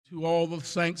To all the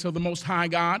saints of the Most High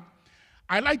God,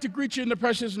 I'd like to greet you in the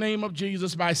precious name of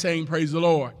Jesus by saying, praise the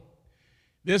Lord.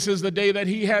 This is the day that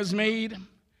he has made.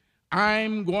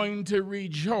 I'm going to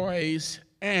rejoice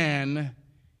and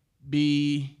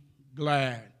be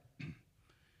glad.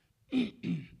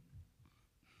 In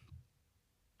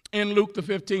Luke, the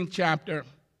 15th chapter,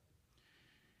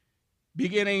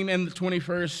 beginning in the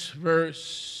 21st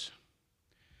verse,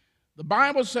 the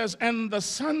Bible says, "And the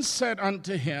son said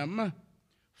unto him,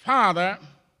 Father,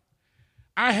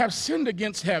 I have sinned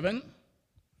against heaven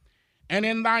and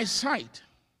in thy sight,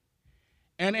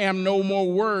 and am no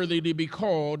more worthy to be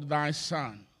called thy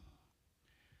son.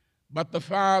 But the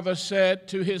father said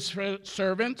to his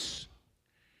servants,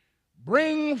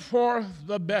 Bring forth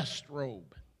the best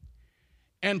robe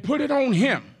and put it on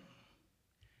him.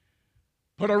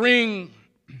 Put a ring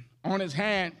on his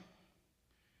hand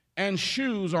and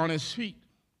shoes on his feet,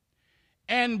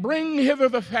 and bring hither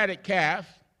the fatted calf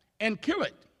and kill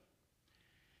it,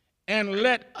 and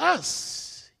let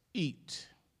us eat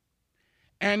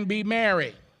and be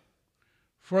merry.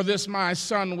 For this my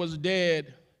son was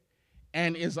dead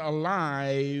and is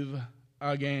alive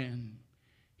again.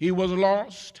 He was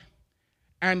lost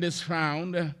and is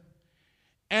found.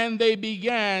 And they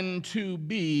began to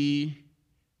be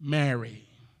merry."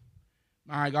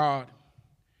 My God.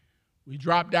 We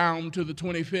drop down to the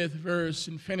 25th verse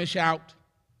and finish out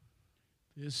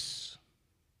this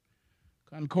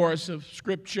concourse of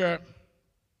scripture.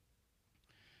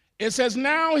 It says,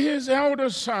 "Now his elder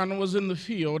son was in the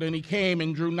field, and he came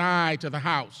and drew nigh to the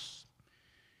house.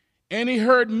 And he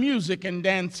heard music and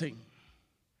dancing.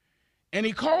 And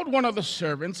he called one of the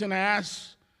servants and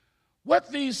asked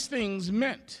what these things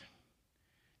meant.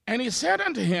 And he said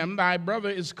unto him, Thy brother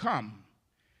is come,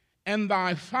 and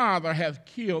thy father hath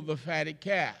killed the fatted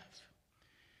calf,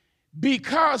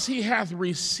 because he hath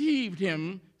received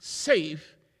him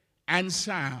safe and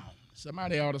sound."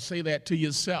 Somebody ought to say that to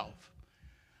yourself.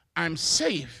 I'm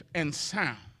safe and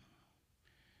sound.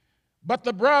 "But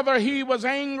the brother, he was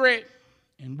angry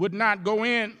and would not go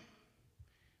in.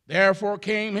 Therefore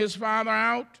came his father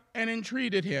out and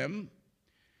entreated him.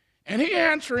 And he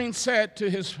answering said to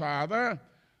his father,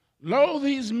 Lo,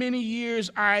 these many years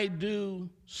I do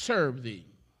serve thee.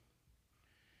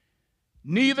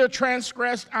 Neither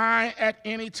transgressed I at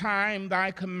any time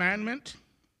thy commandment,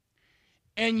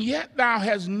 and yet thou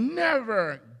hast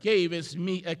never gavest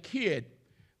me a kid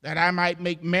that I might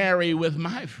make merry with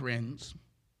my friends.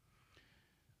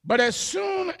 But as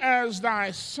soon as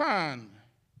thy son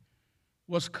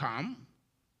was come,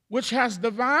 which has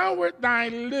devoured thy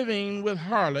living with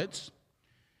harlots,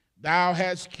 thou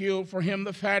hast killed for him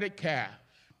the fatted calf.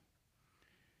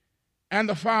 And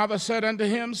the father said unto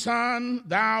him, Son,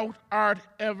 thou art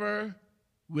ever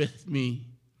with me."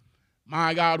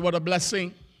 My God, what a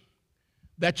blessing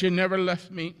that you never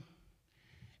left me.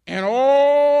 "And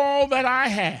all that I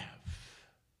have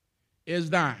is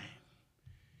thine."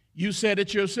 You said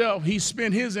it yourself. He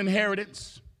spent his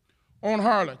inheritance on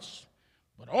harlots.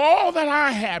 "But all that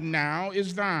I have now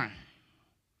is thine."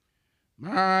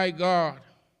 My God.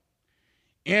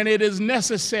 "And it is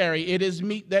necessary, it is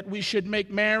meet that we should make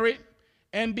merry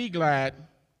and be glad.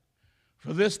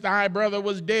 For this thy brother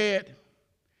was dead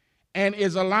and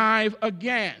is alive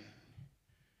again.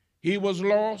 He was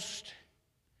lost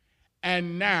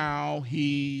and now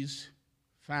he's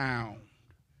found."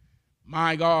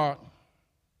 My God.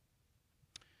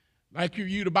 I'd like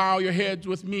you to bow your heads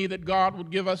with me that God would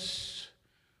give us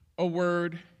a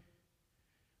word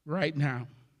right now.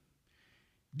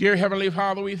 Dear Heavenly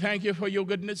Father, we thank you for your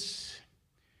goodness.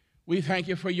 We thank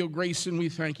you for your grace, and we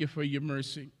thank you for your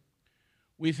mercy.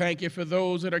 We thank you for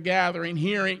those that are gathering,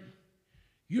 hearing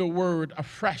your word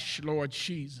afresh, Lord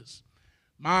Jesus.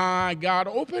 My God,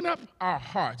 open up our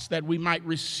hearts that we might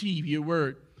receive your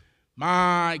word.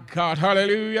 My God,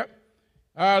 hallelujah.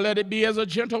 Let it be as a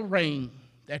gentle rain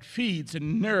that feeds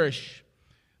and nourishes,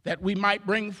 that we might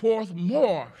bring forth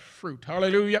more fruit.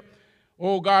 Hallelujah.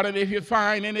 Oh God, and if you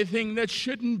find anything that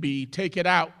shouldn't be, take it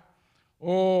out.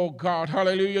 Oh God,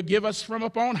 hallelujah. Give us from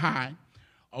up on high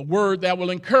a word that will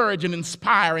encourage and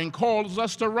inspire and cause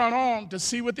us to run on to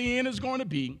see what the end is going to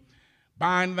be.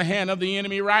 Bind the hand of the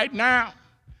enemy right now.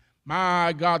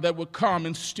 My God, that will come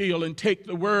and steal and take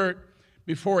the word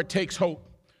before it takes hold.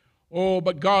 Oh,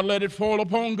 but God, let it fall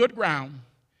upon good ground.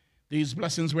 These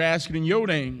blessings we're asking in your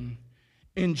name.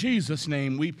 In Jesus'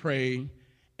 name we pray,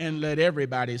 and let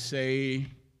everybody say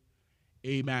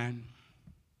amen.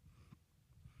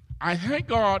 I thank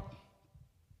God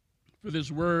for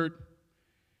this word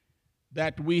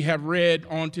that we have read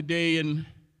on today in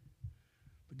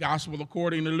the Gospel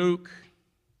according to Luke.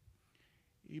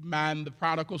 Amen, the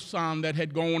prodigal son that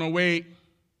had gone away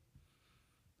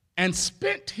and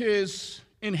spent his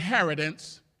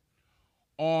inheritance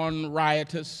on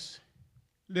riotous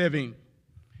living.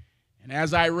 And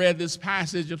as I read this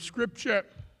passage of Scripture,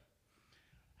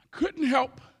 I couldn't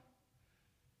help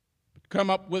but come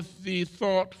up with the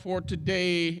thought for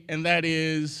today, and that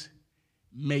is,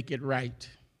 make it right.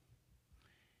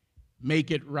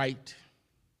 Make it right.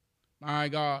 My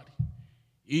God,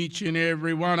 each and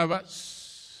every one of us,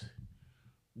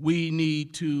 we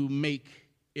need to make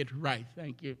it right.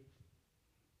 Thank you.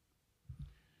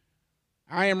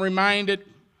 I am reminded,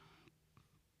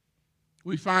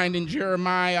 we find in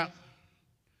Jeremiah,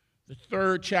 the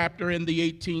 3rd chapter in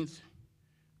the 18th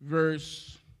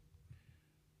verse,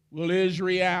 will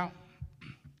Israel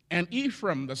and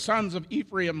Ephraim, the sons of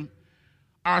Ephraim,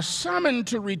 are summoned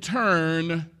to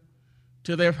return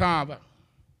to their father.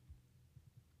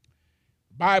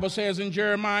 The Bible says in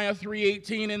Jeremiah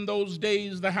 3:18, in those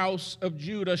days the house of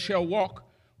Judah shall walk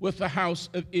with the house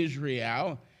of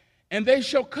Israel, and they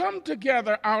shall come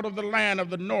together out of the land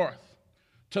of the north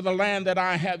to the land that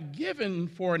I have given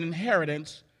for an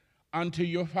inheritance unto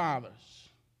your fathers.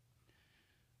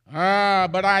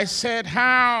 But I said,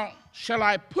 how shall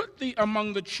I put thee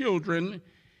among the children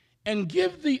and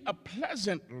give thee a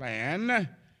pleasant land,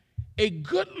 a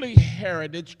goodly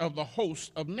heritage of the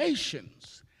host of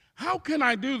nations? How can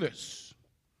I do this?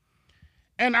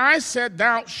 And I said,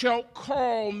 thou shalt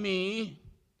call me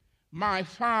my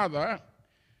father,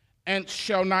 and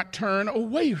shall not turn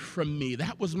away from me.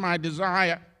 That was my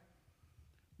desire.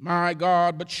 My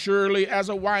God, but surely as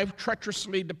a wife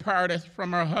treacherously departeth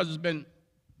from her husband,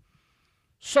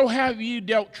 so have ye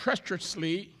dealt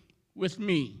treacherously with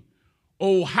me,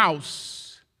 O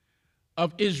house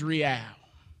of Israel.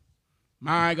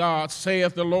 My God,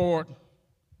 saith the Lord.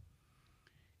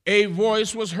 A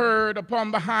voice was heard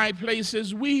upon the high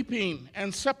places, weeping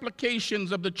and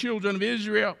supplications of the children of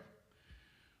Israel,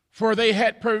 for they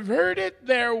had perverted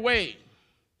their way,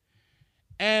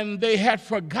 and they had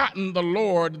forgotten the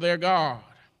Lord their God.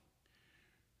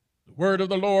 The word of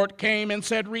the Lord came and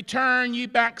said, return, ye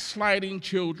backsliding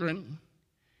children,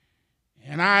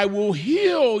 and I will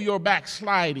heal your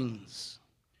backslidings.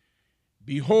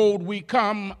 Behold, we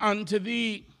come unto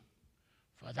thee,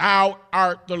 for thou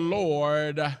art the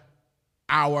Lord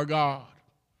our God.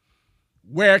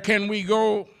 Where can we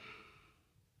go?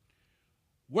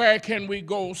 Where can we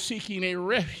go seeking a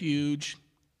refuge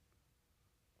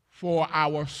for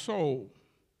our soul?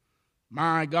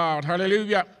 My God,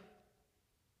 hallelujah.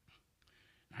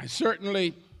 I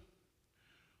certainly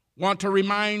want to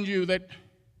remind you that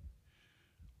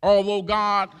although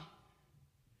God,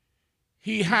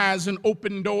 He has an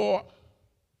open door,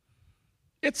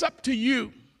 it's up to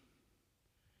you.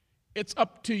 It's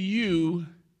up to you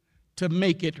to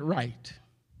make it right.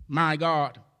 My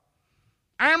God.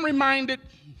 I am reminded,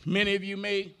 many of you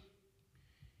may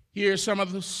hear some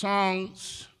of the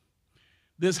songs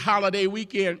this holiday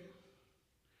weekend,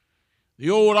 the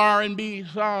old R&B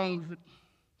songs that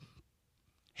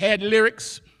had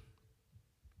lyrics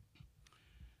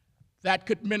that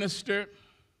could minister.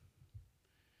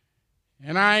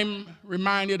 And I'm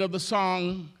reminded of the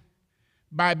song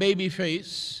by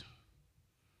Babyface.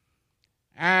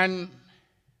 And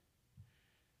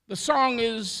the song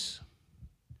is,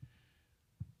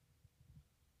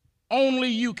 only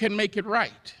you can make it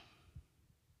right.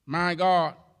 My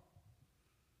God.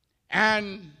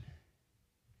 And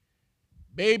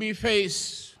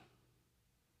Babyface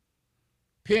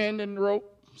penned and wrote,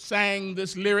 sang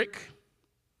this lyric,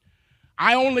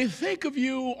 I only think of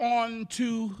you on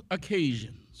 2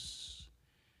 occasions.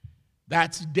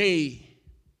 That's day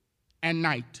and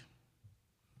night.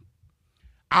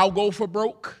 I'll go for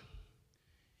broke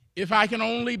if I can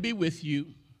only be with you,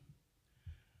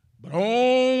 but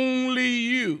only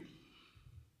you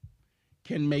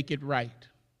can make it right.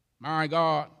 My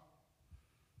God.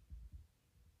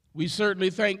 We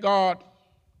certainly thank God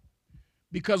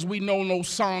because we know no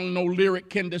song, no lyric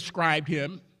can describe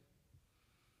Him,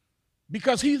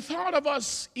 because He thought of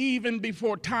us even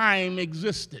before time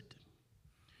existed.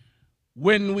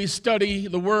 When we study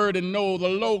the Word and know the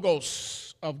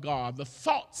logos of God, the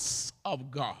thoughts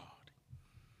of God,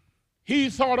 He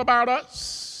thought about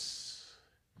us,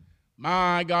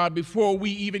 my God, before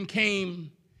we even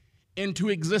came into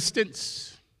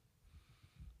existence.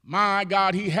 My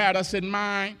God, He had us in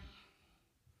mind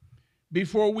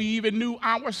before we even knew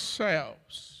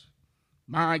ourselves.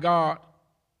 My God.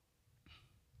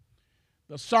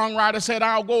 The songwriter said,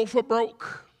 I'll go for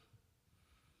broke.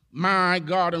 My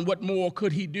God, and what more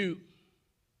could He do?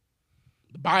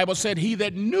 The Bible said, he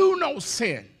that knew no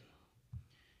sin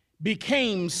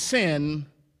became sin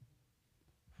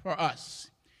for us.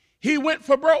 He went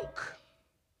for broke.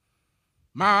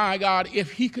 My God,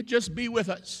 if he could just be with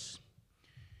us.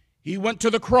 He went to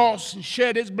the cross and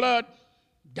shed his blood,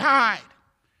 died,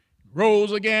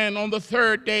 rose again on the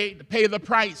third day to pay the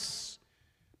price.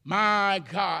 My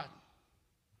God,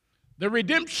 the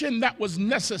redemption that was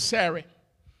necessary.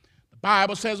 The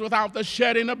Bible says without the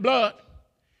shedding of blood,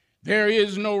 there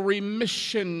is no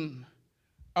remission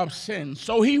of sin.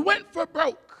 So he went for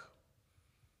broke,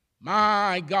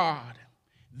 my God,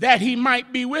 that he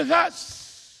might be with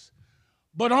us.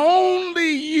 But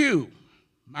only you,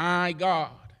 my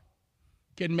God,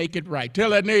 can make it right.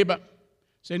 Tell that neighbor,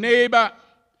 say, neighbor,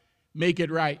 make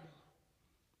it right.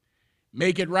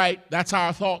 Make it right. That's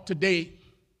our thought today.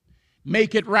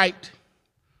 Make it right.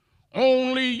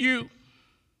 Only you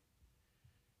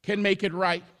can make it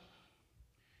right.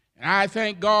 And I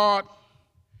thank God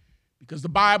because the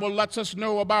Bible lets us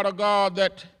know about a God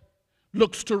that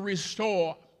looks to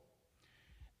restore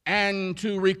and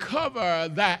to recover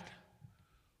that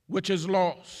which is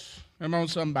lost. Come on,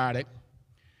 somebody.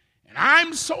 And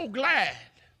I'm so glad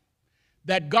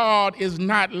that God is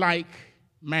not like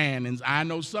man. And I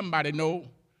know somebody know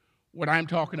what I'm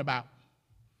talking about.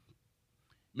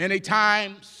 Many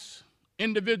times,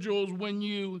 individuals, when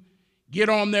you get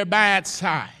on their bad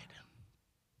side,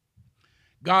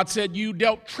 God said, you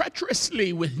dealt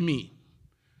treacherously with me.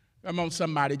 Come on,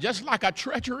 somebody. Just like a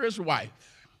treacherous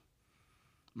wife.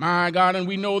 My God, and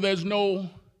we know there's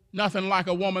nothing like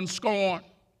a woman scorned.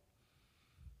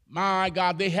 My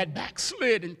God, they had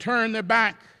backslid and turned their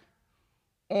back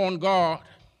on God.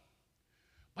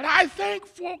 But I thank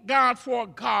for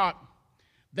God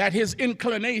that his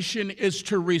inclination is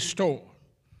to restore.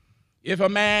 If a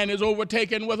man is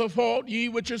overtaken with a fault, ye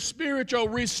which is spiritual,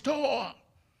 restore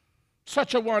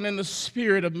such a one in the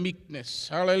spirit of meekness.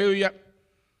 Hallelujah.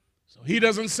 So he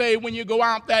doesn't say when you go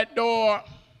out that door,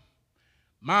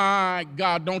 my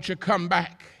God, don't you come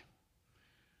back.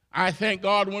 I thank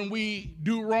God when we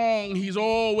do wrong, he's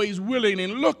always willing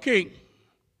and looking.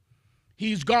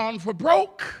 He's gone for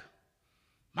broke.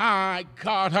 My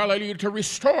God, hallelujah, to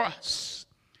restore us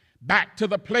back to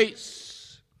the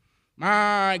place,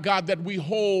 my God, that we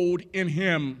hold in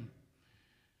him.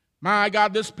 My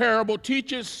God, this parable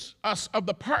teaches us of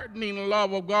the pardoning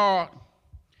love of God,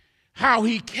 how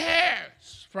he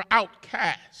cares for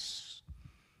outcasts.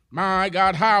 My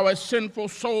God, how a sinful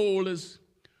soul is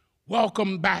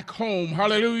welcomed back home,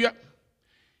 hallelujah,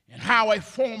 and how a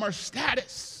former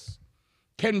status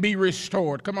can be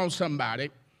restored. Come on,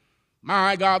 somebody.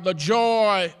 My God, the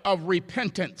joy of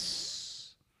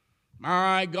repentance.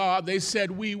 My God, they said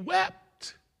we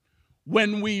wept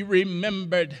when we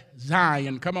remembered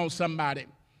Zion. Come on, somebody.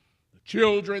 The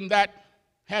children that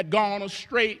had gone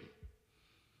astray,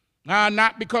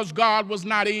 not because God was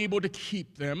not able to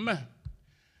keep them,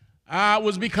 it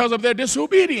was because of their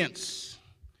disobedience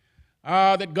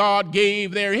that God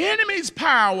gave their enemies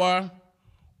power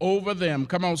over them.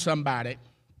 Come on, somebody.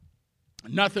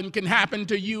 Nothing can happen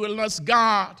to you unless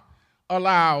God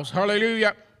allows.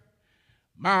 Hallelujah.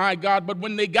 My God, but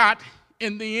when they got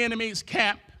in the enemy's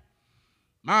camp,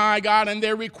 my God, and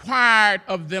they required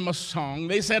of them a song,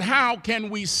 they said, how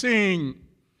can we sing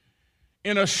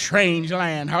in a strange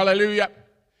land? Hallelujah.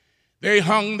 They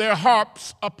hung their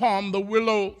harps upon the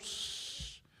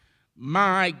willows.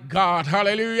 My God,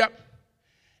 hallelujah.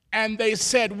 And they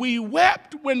said, we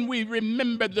wept when we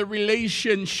remembered the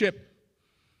relationship,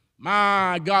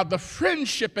 my God, the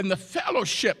friendship and the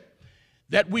fellowship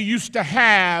that we used to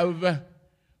have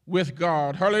with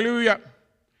God. Hallelujah.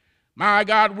 My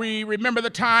God, we remember the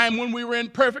time when we were in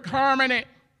perfect harmony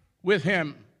with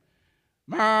him.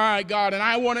 My God, and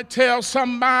I want to tell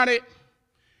somebody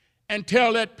and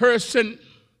tell that person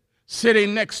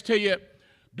sitting next to you,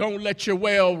 don't let your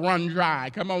well run dry.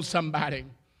 Come on, somebody.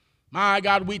 My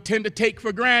God, we tend to take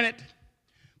for granted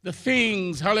the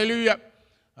things, hallelujah,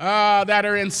 that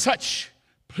are in such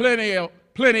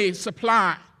plenty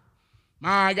supply.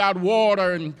 My God,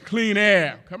 water and clean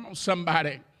air. Come on,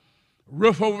 somebody.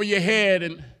 Roof over your head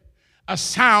and a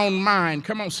sound mind.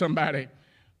 Come on, somebody.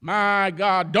 My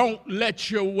God, don't let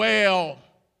your well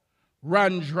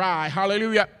run dry.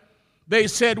 Hallelujah. They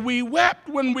said, we wept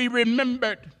when we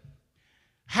remembered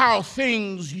how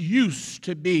things used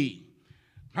to be.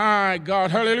 My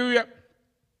God, hallelujah.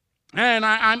 And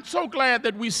I'm so glad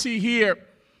that we see here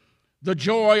the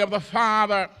joy of the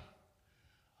Father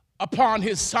upon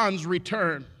his Son's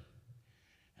return.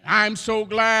 I'm so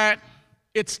glad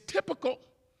it's typical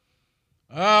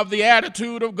of the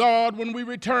attitude of God when we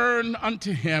return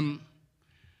unto him.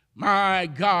 My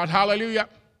God, hallelujah.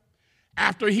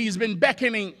 After he's been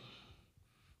beckoning,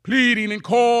 pleading and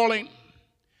calling,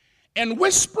 and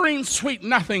whispering sweet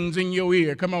nothings in your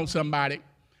ear. Come on, somebody.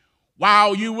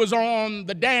 While you was on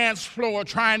the dance floor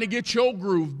trying to get your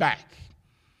groove back.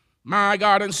 My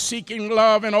God, and seeking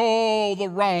love in all the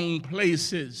wrong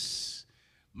places.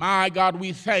 My God,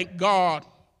 we thank God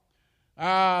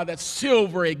that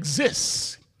silver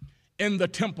exists in the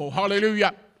temple.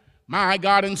 Hallelujah. My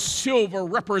God, and silver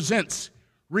represents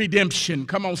redemption.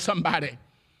 Come on, somebody.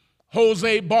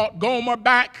 Jose bought Gomer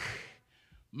back,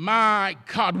 my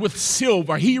God, with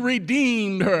silver. He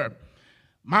redeemed her.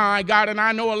 My God, and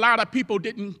I know a lot of people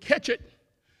didn't catch it,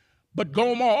 but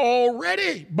Gomer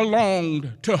already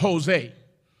belonged to Jose.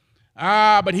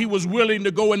 But he was willing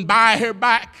to go and buy her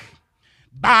back,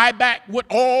 buy back what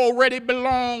already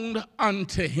belonged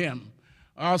unto him.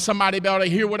 Somebody better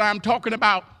hear what I'm talking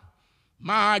about.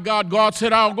 My God, God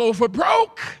said, I'll go for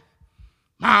broke.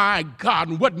 My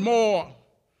God, what more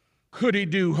could he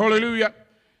do? Hallelujah.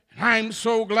 And I'm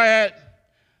so glad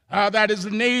that is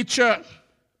the nature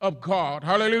of God.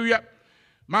 Hallelujah.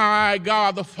 My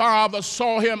God, the Father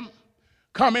saw him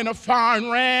come in afar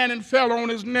and ran and fell on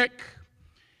his neck.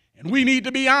 And we need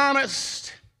to be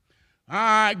honest,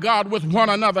 my God, with one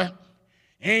another.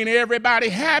 Ain't everybody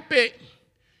happy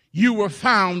you were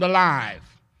found alive?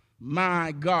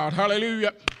 My God,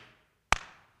 hallelujah.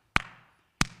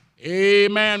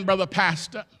 Amen, brother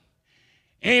pastor.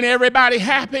 Ain't everybody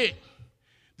happy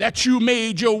that you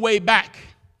made your way back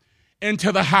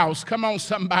into the house? Come on,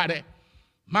 somebody.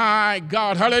 My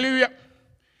God, hallelujah.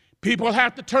 People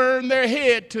have to turn their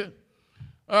head to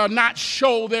not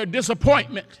show their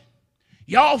disappointment.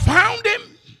 Y'all found him?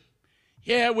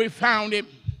 Yeah, we found him.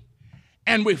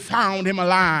 And we found him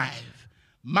alive.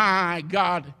 My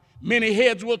God, many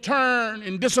heads will turn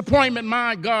in disappointment.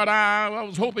 My God, I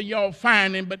was hoping y'all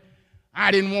find him, but I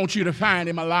didn't want you to find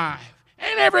him alive.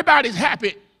 Ain't everybody's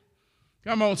happy?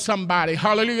 Come on, somebody.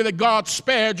 Hallelujah, that God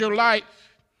spared your life.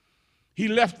 He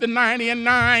left the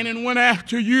 99 and went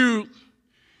after you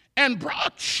and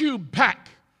brought you back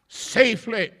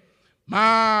safely.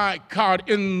 My God,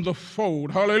 in the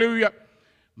fold. Hallelujah.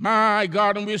 My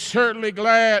God, and we're certainly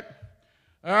glad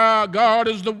God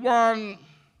is the one,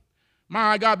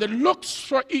 my God, that looks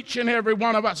for each and every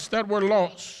one of us that were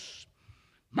lost.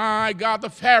 My God, the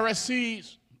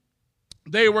Pharisees,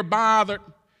 they were bothered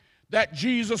that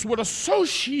Jesus would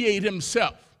associate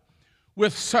himself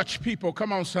with such people.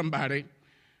 Come on, somebody.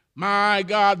 My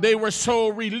God, they were so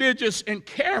religious and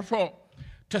careful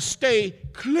to stay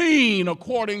clean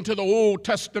according to the Old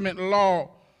Testament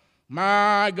law.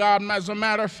 My God, as a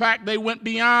matter of fact, they went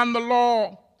beyond the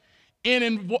law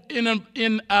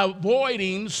in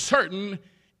avoiding certain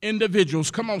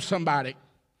individuals. Come on, somebody.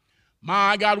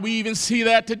 My God, we even see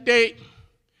that today.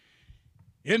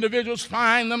 Individuals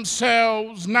find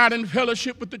themselves not in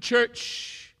fellowship with the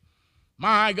church,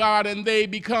 my God, and they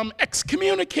become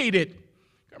excommunicated.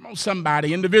 Come on,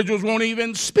 somebody. Individuals won't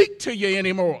even speak to you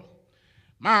anymore.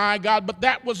 My God, but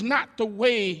that was not the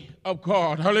way of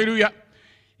God. Hallelujah.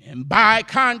 And by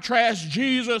contrast,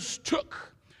 Jesus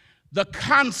took the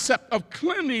concept of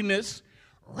cleanliness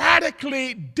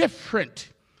radically different,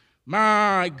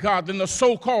 my God, than the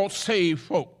so-called saved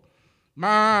folk.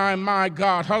 My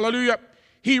God, hallelujah.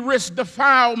 He risked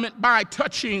defilement by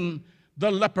touching the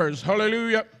lepers.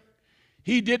 Hallelujah.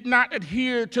 He did not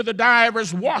adhere to the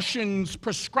divers washings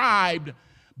prescribed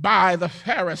by the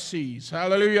Pharisees.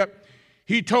 Hallelujah.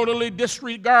 He totally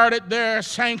disregarded their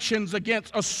sanctions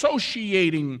against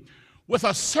associating with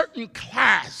a certain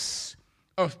class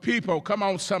of people. Come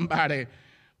on, somebody.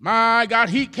 My God,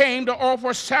 he came to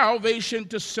offer salvation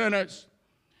to sinners.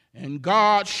 And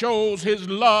God shows his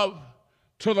love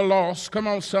to the lost. Come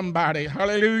on, somebody.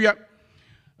 Hallelujah.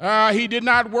 He did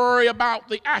not worry about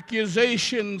the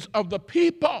accusations of the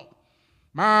people.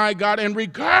 My God, and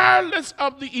regardless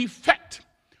of the effect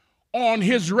on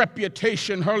his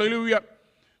reputation, hallelujah.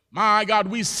 My God,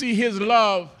 we see his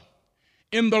love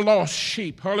in the lost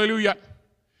sheep. Hallelujah.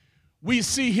 We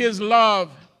see his love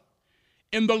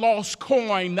in the lost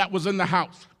coin that was in the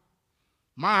house.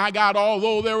 My God,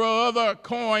 although there were other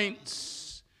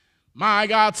coins, my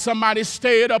God, somebody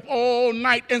stayed up all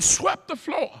night and swept the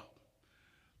floor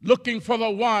looking for the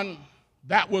one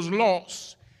that was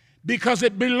lost because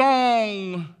it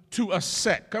belonged to a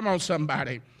set. Come on,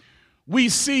 somebody. We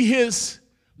see his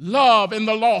love in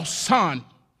the lost son.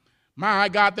 My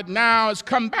God, that now has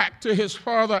come back to his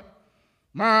father.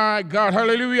 My God,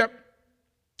 hallelujah.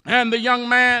 And the young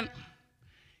man,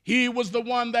 he was the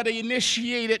one that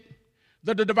initiated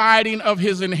the dividing of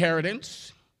his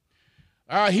inheritance.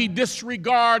 He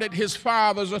disregarded his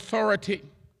father's authority.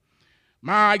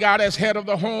 My God, as head of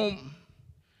the home.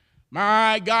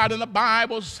 My God, and the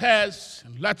Bible says,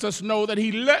 and lets us know that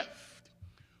he left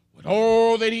with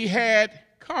all that he had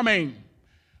coming.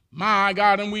 My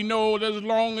God, and we know that as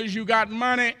long as you got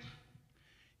money,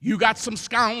 you got some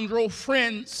scoundrel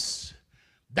friends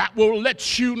that will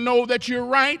let you know that you're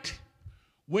right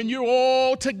when you're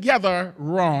altogether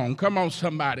wrong. Come on,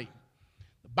 somebody.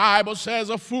 The Bible says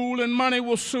a fool and money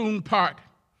will soon part.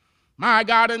 My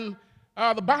God, and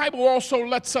the Bible also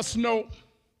lets us know,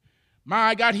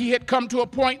 my God, he had come to a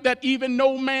point that even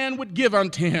no man would give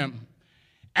unto him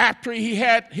after he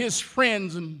had his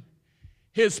friends and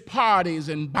his parties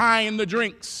and buying the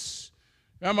drinks.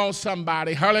 Come on,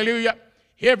 somebody. Hallelujah.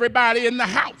 Everybody in the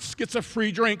house gets a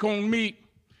free drink on me.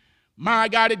 My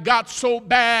God, it got so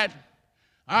bad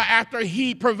after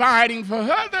he providing for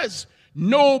others,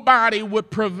 nobody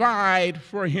would provide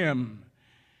for him.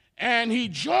 And he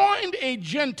joined a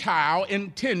Gentile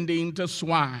intending to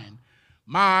swine.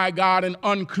 My God, an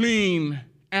unclean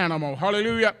animal.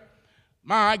 Hallelujah.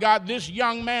 My God, this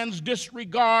young man's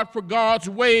disregard for God's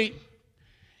way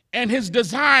and his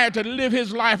desire to live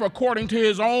his life according to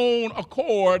his own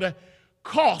accord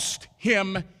cost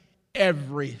him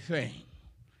everything.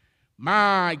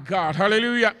 My God,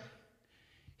 hallelujah.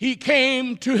 He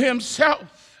came to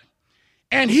himself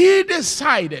and he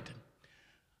decided,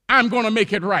 I'm going to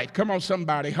make it right. Come on,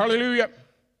 somebody, hallelujah.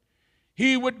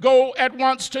 He would go at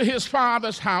once to his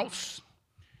father's house,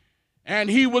 and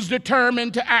he was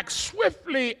determined to act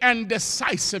swiftly and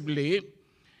decisively,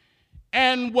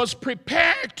 and was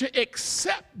prepared to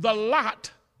accept the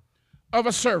lot of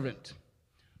a servant.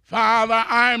 Father,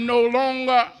 I am no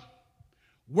longer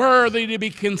worthy to be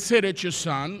considered your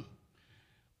son,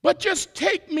 but just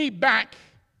take me back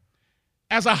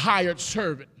as a hired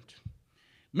servant,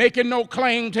 making no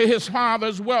claim to his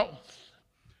father's wealth.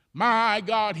 My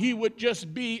God, he would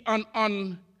just be an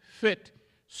unfit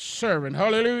servant.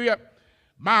 Hallelujah.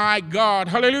 My God,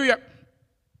 hallelujah.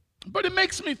 But it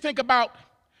makes me think about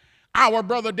our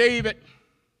brother David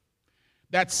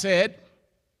that said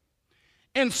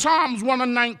in Psalms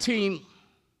 119,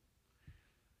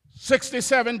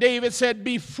 67, David said,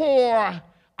 before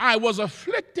I was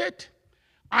afflicted,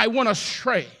 I went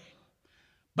astray,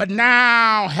 but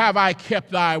now have I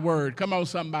kept thy word. Come on,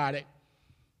 somebody.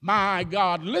 My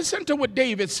God, listen to what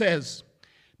David says.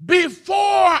 Before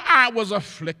I was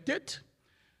afflicted,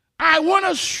 I went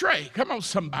astray. Come on,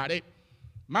 somebody.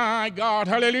 My God,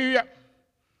 hallelujah.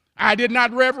 I did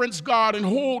not reverence God and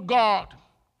hold God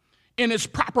in his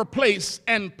proper place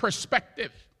and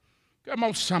perspective. Come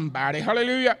on, somebody,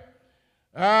 hallelujah.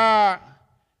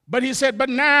 But he said, but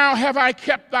now have I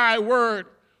kept thy word.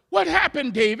 What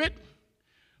happened, David?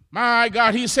 My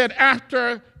God, he said,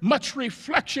 after much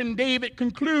reflection, David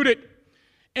concluded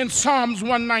in Psalms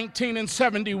 119 and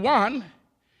 71,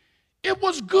 it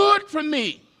was good for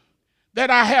me that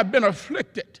I have been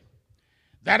afflicted,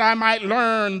 that I might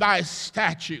learn thy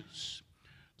statutes.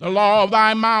 The law of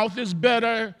thy mouth is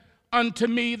better unto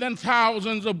me than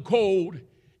thousands of gold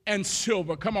and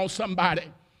silver. Come on, somebody.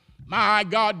 My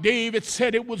God, David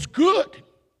said it was good,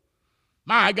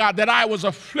 my God, that I was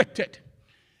afflicted.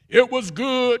 It was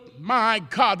good, my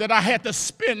God, that I had to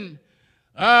spend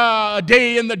a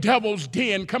day in the devil's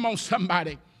den. Come on,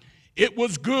 somebody. It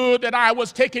was good that I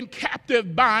was taken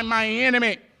captive by my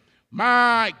enemy.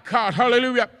 My God,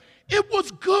 hallelujah. It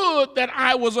was good that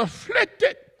I was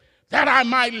afflicted, that I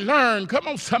might learn. Come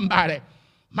on, somebody.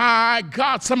 My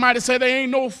God, somebody say there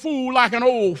ain't no fool like an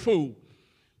old fool.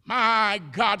 My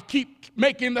God, keep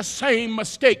making the same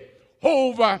mistake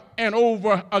over and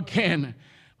over again.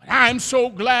 But I'm so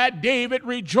glad David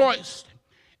rejoiced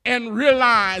and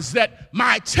realized that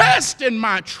my test and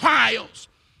my trials,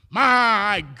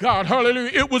 my God,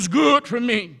 hallelujah, it was good for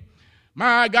me.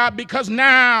 My God, because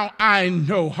now I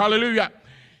know, hallelujah.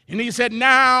 And he said,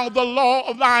 now the law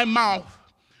of thy mouth,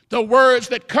 the words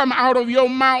that come out of your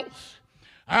mouth,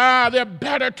 they're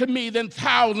better to me than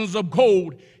thousands of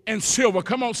gold and silver.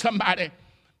 Come on, somebody.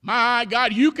 My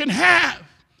God, you can have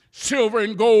silver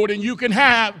and gold, and you can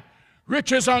have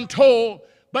riches untold.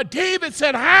 But David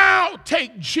said, I'll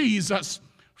take Jesus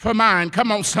for mine.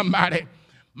 Come on, somebody.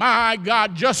 My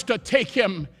God, just to take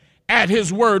him at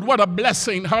his word. What a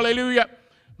blessing. Hallelujah.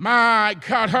 My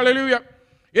God, hallelujah.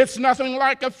 It's nothing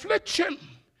like affliction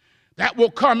that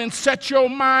will come and set your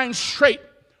mind straight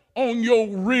on your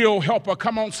real helper.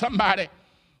 Come on, somebody.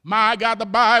 My God, the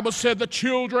Bible said the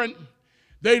children,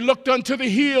 they looked unto the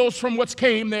hills from whence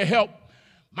came their help.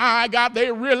 My God,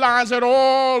 they realized that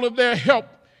all of their help,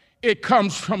 it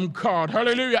comes from God.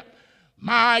 Hallelujah.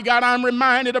 My God, I'm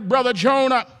reminded of Brother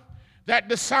Jonah that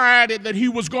decided that he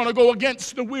was going to go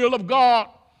against the will of God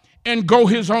and go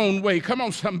his own way. Come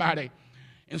on, somebody.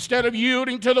 Instead of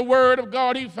yielding to the word of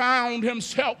God, he found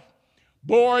himself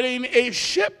boarding a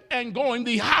ship and going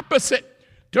the opposite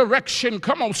direction.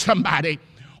 Come on, somebody.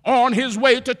 On his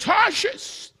way to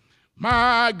Tarshish.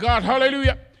 My God,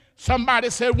 hallelujah. Somebody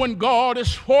said, when God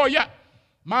is for you,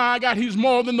 my God, he's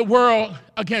more than the world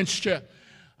against you.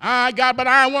 My God, but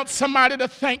I want somebody to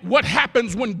think what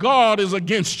happens when God is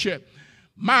against you.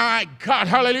 My God,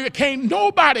 hallelujah. Can't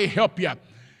nobody help you.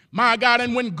 My God,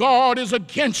 and when God is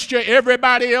against you,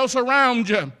 everybody else around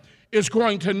you is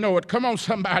going to know it. Come on,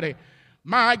 somebody.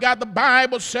 My God, the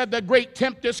Bible said that great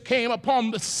tempest came upon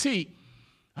the sea.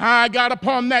 I got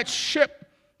upon that ship.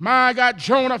 My God,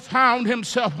 Jonah found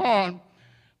himself on.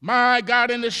 My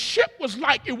God, and the ship was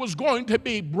like it was going to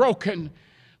be broken.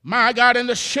 My God, and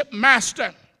the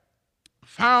shipmaster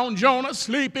found Jonah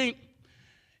sleeping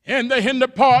in the hinder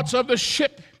parts of the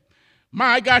ship.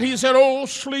 My God, he said, "Oh,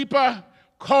 sleeper,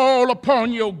 call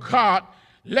upon your God,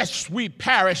 lest we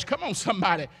perish." Come on,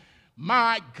 somebody.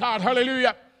 My God,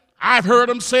 hallelujah. I've heard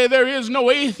him say there is no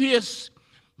atheist,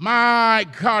 my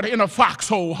God, in a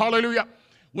foxhole. Hallelujah.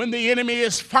 When the enemy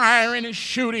is firing and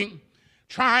shooting,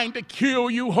 trying to kill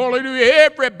you, hallelujah,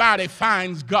 everybody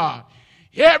finds God.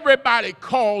 Everybody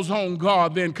calls on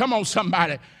God then. Come on,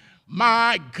 somebody.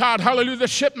 My God, hallelujah. The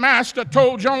shipmaster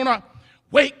told Jonah,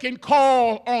 "Wake and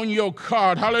call on your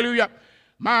God." Hallelujah.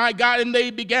 My God, and they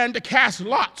began to cast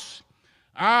lots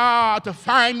to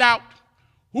find out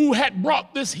who had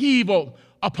brought this evil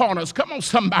upon us. Come on,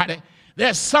 somebody.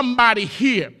 There's somebody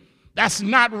here that's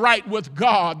not right with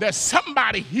God. There's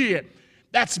somebody here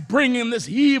that's bringing this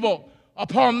evil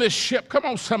upon this ship. Come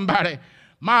on, somebody.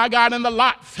 My God, and the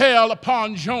lot fell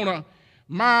upon Jonah.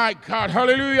 My God,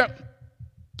 hallelujah.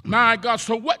 My God,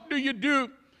 so what do you do?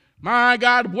 My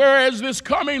God, where is this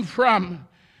coming from?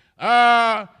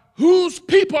 Whose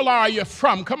people are you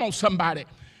from? Come on, somebody.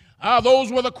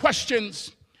 Those were the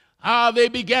questions they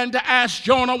began to ask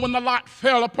Jonah when the lot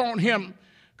fell upon him.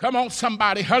 Come on,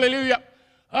 somebody. Hallelujah.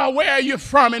 Where are you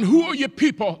from and who are your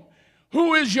people?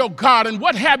 Who is your God and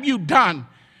what have you done?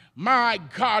 My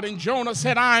God. And Jonah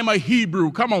said, "I'm a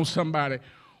Hebrew." Come on, somebody.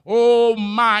 Oh,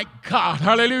 my God.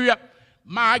 Hallelujah.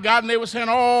 My God. And they were saying,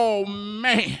 "Oh,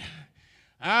 man.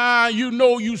 You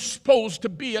know you're supposed to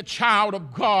be a child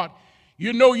of God.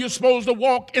 You know you're supposed to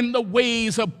walk in the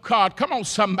ways of God." Come on,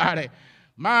 somebody.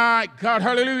 My God.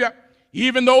 Hallelujah.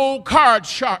 Even the old card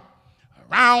sharp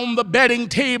around the betting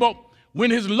table,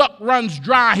 when his luck runs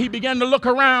dry, he began to look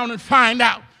around and find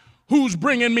out who's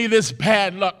bringing me this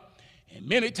bad luck. And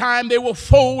many times they will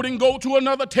fold and go to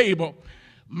another table.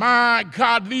 My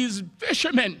God, these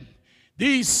fishermen,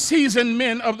 these seasoned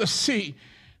men of the sea,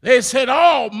 they said,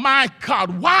 "Oh, my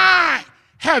God, why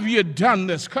have you done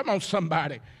this?" Come on,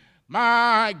 somebody.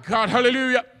 My God,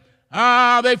 hallelujah.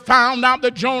 They found out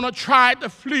that Jonah tried to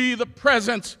flee the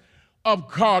presence of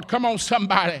God. Come on,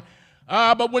 somebody.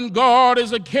 But when God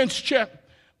is against you,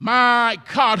 my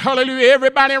God, hallelujah,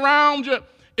 everybody around you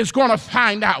is going to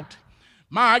find out.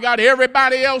 My God,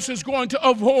 everybody else is going to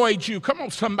avoid you. Come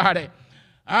on, somebody.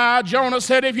 Jonah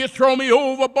said, "If you throw me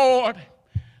overboard,"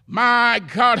 my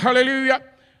God, hallelujah.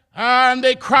 And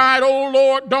they cried, "Oh,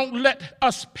 Lord, don't let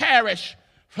us perish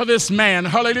for this man."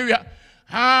 Hallelujah.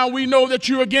 We know that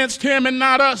you're against him and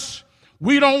not us.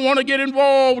 We don't want to get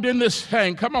involved in this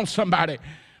thing. Come on, somebody.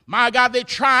 My God, they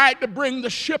tried to bring the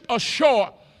ship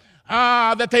ashore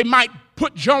that they might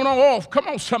put Jonah off. Come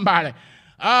on, somebody.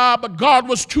 But God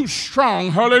was too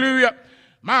strong. Hallelujah.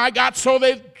 My God, so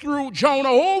they threw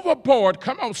Jonah overboard.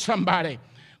 Come on, somebody.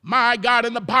 My God,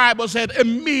 and the Bible said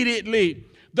immediately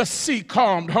the sea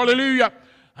calmed. Hallelujah.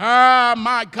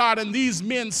 My God, and these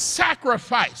men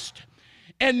sacrificed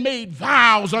and made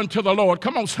vows unto the Lord.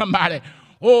 Come on, somebody.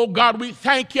 Oh, God, we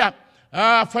thank you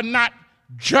for not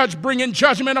bringing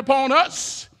judgment upon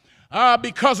us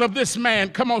because of this man.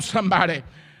 Come on, somebody.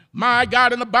 My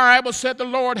God, and the Bible said the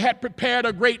Lord had prepared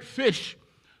a great fish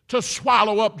to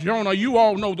swallow up Jonah. You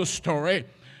all know the story.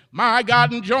 My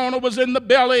God, and Jonah was in the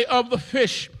belly of the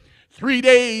fish 3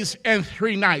 days and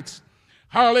 3 nights.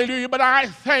 Hallelujah. But I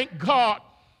thank God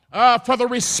for the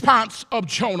response of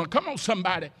Jonah. Come on,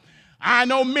 somebody. I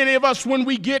know many of us, when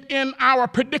we get in our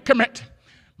predicament,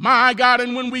 my God,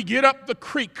 and when we get up the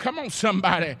creek, come on,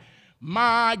 somebody,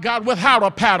 my God, without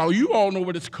a paddle, you all know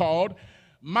what it's called.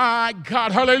 My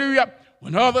God, hallelujah.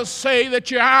 When others say that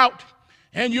you're out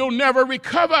and you'll never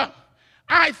recover,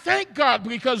 I thank God,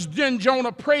 because then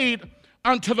Jonah prayed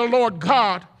unto the Lord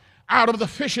God out of the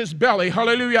fish's belly.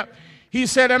 Hallelujah. He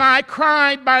said, "And I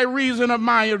cried by reason of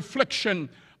my affliction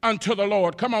unto the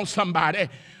Lord." Come on, somebody.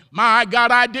 My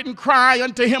God, I didn't cry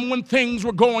unto him when things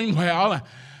were going well.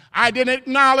 I didn't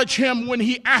acknowledge him when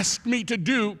he asked me to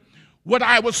do what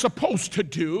I was supposed to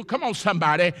do. Come on,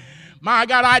 somebody. My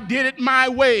God, I did it my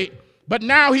way. But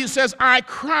now he says, I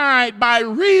cried by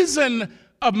reason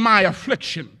of my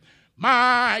affliction.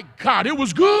 My God, it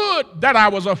was good that I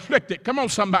was afflicted. Come on,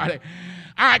 somebody.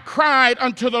 I cried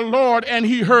unto the Lord, and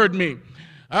he heard me.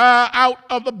 Out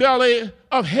of the belly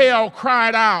of hell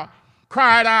cried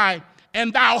I,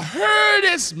 and thou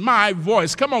heardest my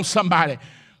voice. Come on, somebody.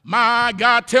 My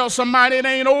God, tell somebody it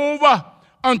ain't over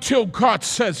until God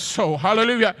says so.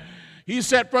 Hallelujah. He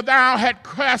said, for thou had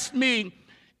cast me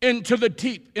into the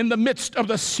deep, in the midst of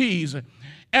the seas,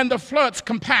 and the floods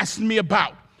compassed me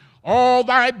about. All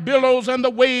thy billows and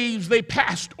the waves, they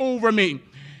passed over me.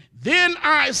 Then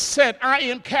I said, I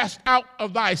am cast out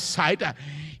of thy sight,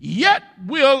 yet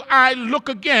will I look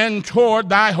again toward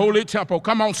thy holy temple.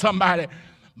 Come on, somebody.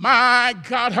 My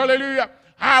God, hallelujah.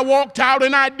 I walked out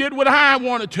and I did what I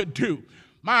wanted to do.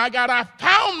 My God, I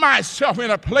found myself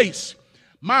in a place,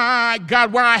 my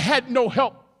God, where I had no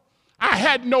help. I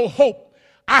had no hope.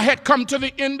 I had come to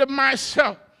the end of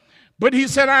myself. But he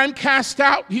said, I'm cast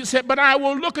out. He said, but I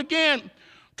will look again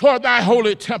toward thy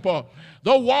holy temple.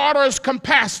 The waters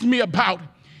compassed me about,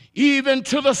 even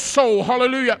to the soul.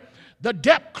 Hallelujah. The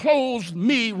depth closed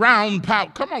me round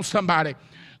about. Come on, somebody.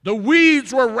 The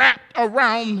weeds were wrapped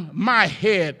around my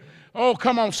head. Oh,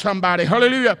 come on, somebody.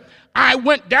 Hallelujah. I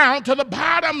went down to the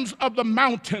bottoms of the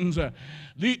mountains.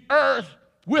 The earth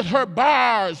with her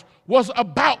bars was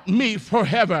about me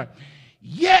forever.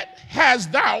 Yet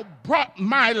hast thou brought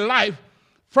my life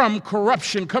from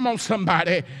corruption. Come on,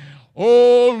 somebody.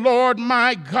 Oh, Lord,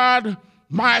 my God,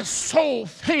 my soul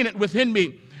fainted within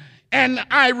me. And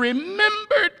I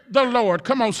remembered the Lord.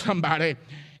 Come on, somebody.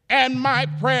 And my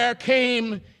prayer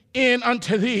came in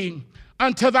unto thee,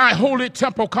 unto thy holy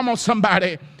temple. Come on,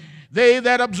 somebody. They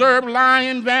that observe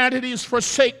lying vanities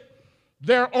forsake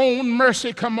their own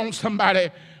mercy. Come on, somebody.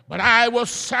 But I will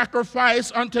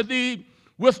sacrifice unto thee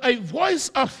with a voice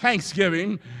of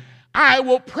thanksgiving. I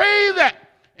will pray that,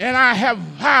 and I have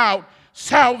vowed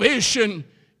salvation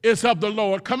is of the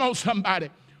Lord. Come on, somebody.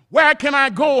 Where can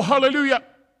I go? Hallelujah.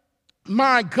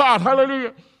 My God,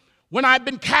 hallelujah. When I've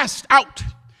been cast out,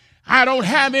 I don't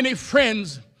have any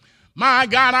friends. My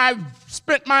God, I've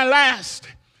spent my last.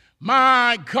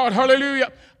 My God,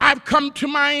 hallelujah. I've come to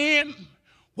my end.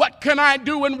 What can I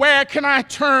do and where can I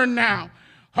turn now?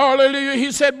 Hallelujah.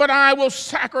 He said, but I will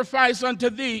sacrifice unto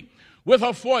thee with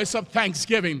a voice of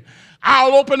thanksgiving.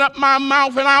 I'll open up my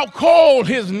mouth and I'll call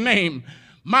his name.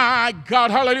 My God,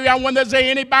 hallelujah. I wonder, is there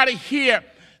anybody here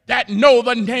that know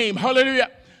the name? Hallelujah.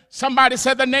 Somebody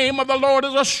said the name of the Lord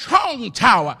is a strong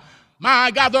tower.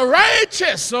 My God, the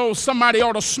righteous. Oh, somebody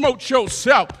ought to smote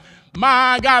yourself.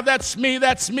 My God, that's me.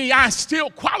 That's me. I still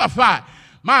qualify.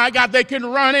 My God, they can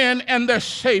run in and they're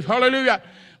safe. Hallelujah.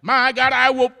 My God, I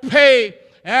will pay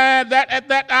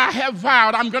that I have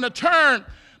vowed. I'm going to turn.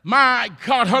 My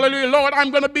God, hallelujah. Lord, I'm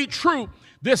going to be true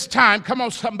this time. Come on,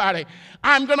 somebody.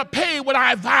 I'm going to pay what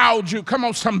I vowed you. Come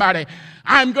on, somebody.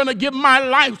 I'm going to give my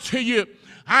life to you.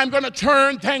 I'm going to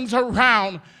turn things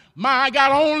around. My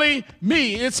God, only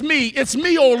me. It's me. It's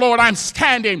me, oh Lord. I'm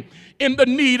standing in the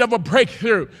need of a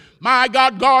breakthrough. My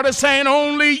God, God is saying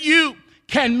only you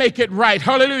can make it right.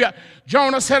 Hallelujah.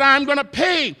 Jonah said, I'm going to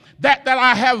pay that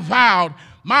I have vowed.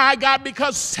 My God,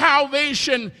 because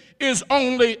salvation is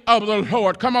only of the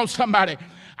Lord. Come on, somebody.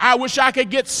 I wish I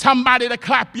could get somebody to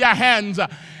clap your hands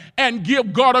and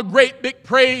give God a great big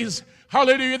praise.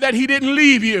 Hallelujah, that he didn't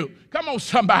leave you. Come on,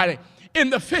 somebody.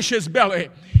 In the fish's belly.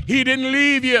 He didn't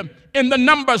leave you in the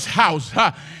numbers house.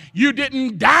 You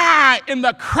didn't die in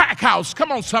the crack house.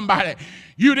 Come on, somebody.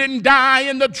 You didn't die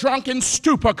in the drunken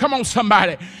stupor. Come on,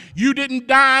 somebody. You didn't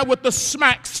die with the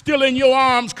smack still in your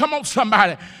arms. Come on,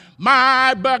 somebody.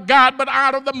 My God, but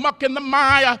out of the muck and the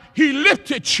mire, he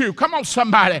lifted you. Come on,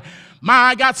 somebody.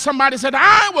 My God, somebody said,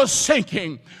 I was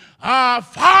sinking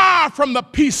far from the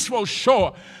peaceful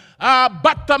shore.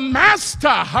 But the master,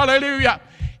 hallelujah,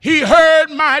 he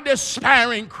heard my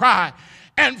despairing cry.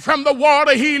 And from the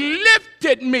water, he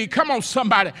lifted me. Come on,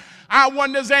 somebody. I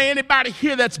wonder, is there anybody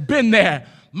here that's been there?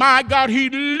 My God, he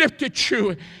lifted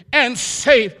you, and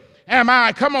safe am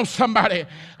I. Come on, somebody.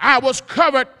 I was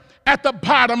covered at the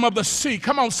bottom of the sea.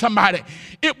 Come on, somebody.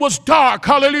 It was dark,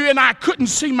 hallelujah, and I couldn't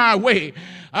see my way.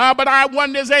 But I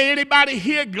wonder, is there anybody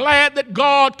here glad that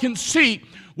God can see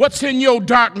what's in your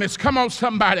darkness? Come on,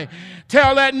 somebody.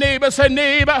 Tell that neighbor, say,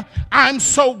 neighbor, I'm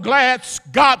so glad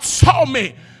God saw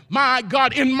me. My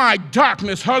God, in my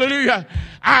darkness, hallelujah.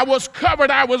 I was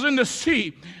covered, I was in the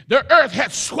sea. The earth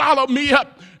had swallowed me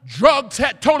up. Drugs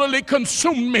had totally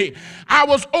consumed me. I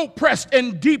was oppressed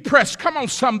and depressed. Come on,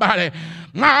 somebody.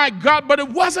 My God, but it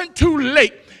wasn't too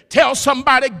late. Tell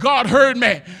somebody, God heard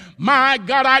me. My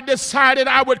God, I decided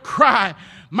I would cry.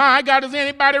 My God, does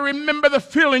anybody remember the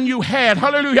feeling you had?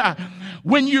 Hallelujah.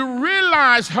 When you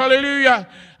realize, hallelujah,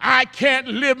 I can't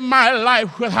live my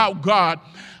life without God.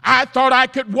 I thought I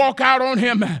could walk out on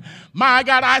him. My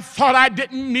God, I thought I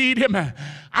didn't need him.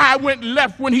 I went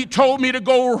left when he told me to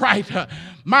go right.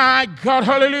 My God,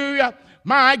 hallelujah.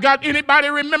 My God, anybody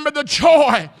remember the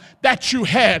joy that you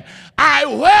had? I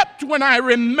wept when I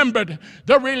remembered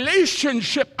the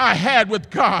relationship I had with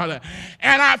God,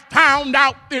 and I found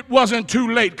out it wasn't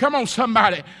too late. Come on,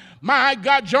 somebody. My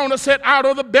God, Jonah said, out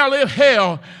of the belly of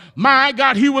hell. My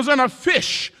God, he was in a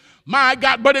fish. My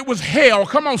God, but it was hell.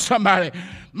 Come on, somebody.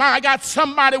 My God,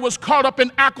 somebody was caught up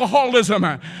in alcoholism,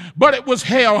 but it was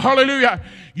hell. Hallelujah.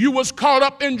 You was caught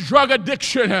up in drug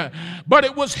addiction, but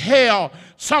it was hell.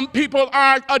 Some people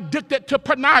are addicted to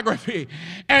pornography,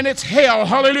 and it's hell.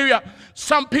 Hallelujah.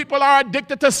 Some people are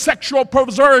addicted to sexual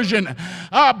perversion,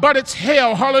 but it's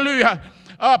hell. Hallelujah.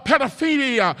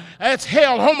 Pedophilia, it's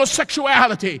hell.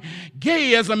 Homosexuality,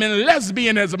 gayism, and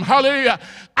lesbianism. Hallelujah.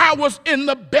 I was in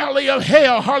the belly of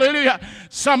hell. Hallelujah.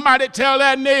 Somebody tell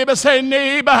that neighbor, say,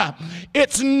 neighbor,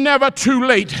 it's never too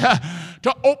late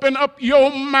to open up your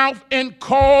mouth and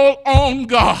call on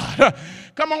God.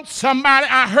 Come on, somebody.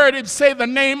 I heard him say the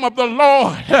name of the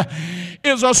Lord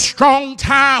is a strong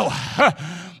tower.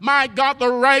 My God, the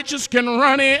righteous can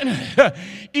run in.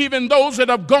 Even those that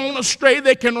have gone astray,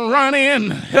 they can run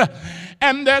in.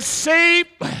 And they're safe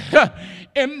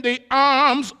in the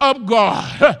arms of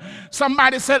God.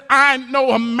 Somebody said, I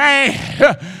know a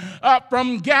man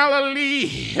from Galilee.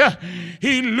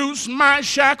 He loosed my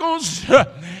shackles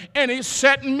and he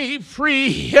set me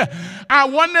free. I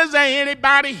wonder, is there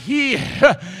anybody here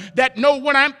that know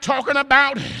what I'm talking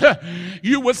about?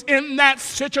 You was in that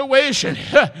situation.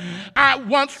 I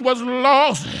once was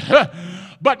lost,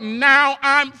 but now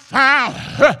I'm found.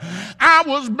 I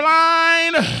was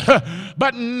blind,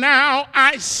 but now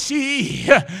I see.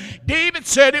 David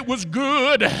said it was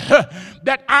good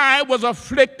that I was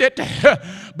afflicted,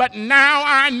 but now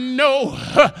I know.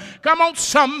 Come on,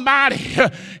 somebody.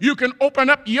 You can open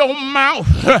up your mouth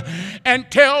and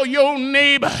tell your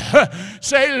neighbor,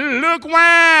 say, look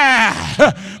where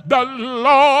the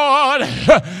Lord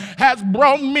has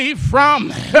brought me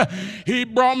from. He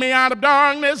brought me out of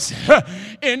darkness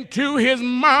into his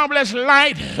marvelous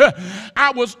light.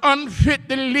 I was unfit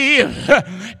to live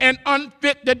and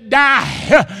unfit to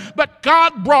die, but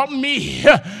God brought me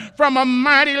from a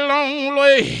mighty long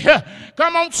way.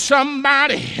 Come on,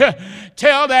 somebody.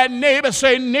 Tell that neighbor,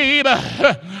 say, neighbor,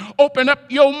 open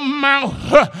up your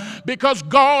mouth, because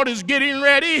God is getting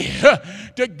ready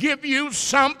to give you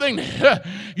something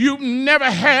you've never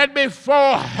had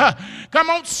before. Come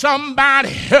on,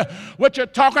 somebody. What you're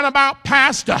talking about,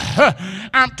 Pastor?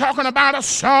 I'm talking about a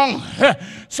song.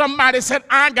 Somebody said,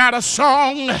 I got a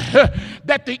song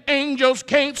that the angels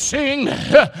can't sing.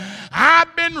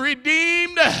 I've been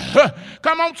redeemed.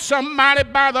 Come on, somebody,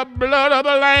 by the blood of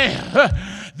the Lamb.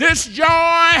 This joy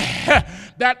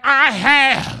that I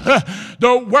have,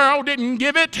 the world didn't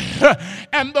give it,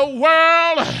 and the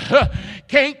world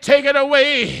can't take it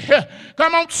away.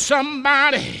 Come on,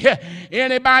 somebody.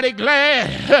 Anybody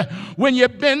glad when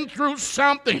you've been through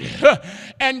something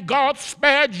and God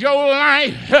spared your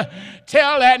life?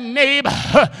 Tell that neighbor,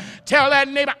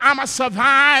 I'm a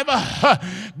survivor.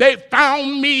 They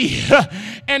found me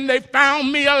and they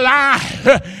found me alive.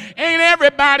 Ain't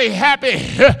everybody happy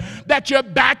that you're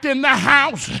back in the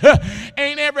house?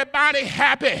 Ain't everybody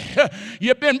happy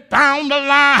you've been found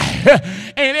alive?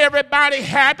 Ain't everybody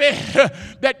happy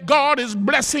that God is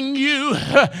blessing you,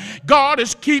 God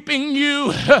is keeping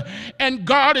you, and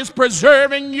God is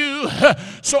preserving you?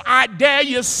 So I dare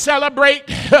you celebrate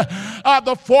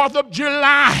the 4th of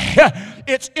July.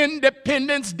 It's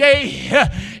Independence Day.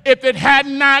 If it had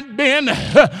not been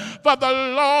for the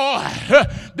Lord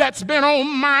that's been on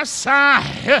my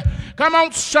side. Come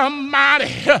on,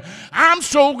 somebody. I'm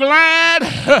so glad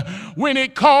when he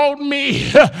called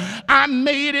me, I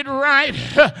made it right.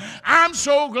 I'm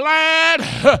so glad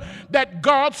that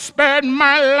God spared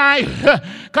my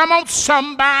life. Come on,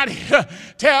 somebody.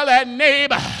 Tell that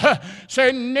neighbor,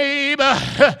 say, neighbor,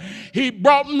 he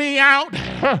brought me out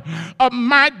of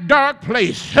my dark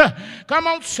place. Come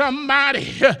on,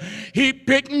 somebody. He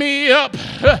picked me up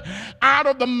out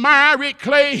of the miry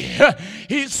clay.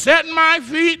 He set my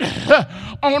feet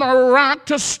on a rock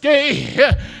to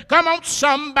stay. Come on,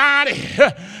 somebody.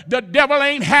 The devil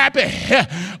ain't happy,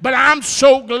 but I'm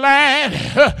so glad.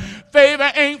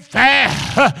 Favor ain't fair,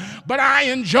 but I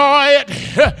enjoy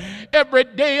it every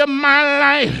day of my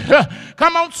life.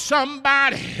 Come on,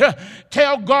 somebody.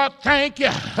 Tell God thank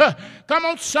you. Come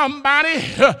on, somebody.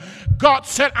 God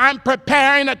said, I'm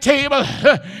preparing a table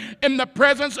in the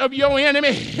presence of your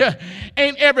enemy.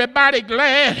 Ain't everybody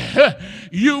glad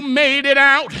you made it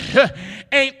out?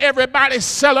 Ain't everybody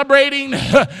celebrating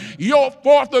your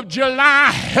 4th of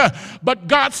July? But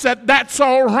God said, that's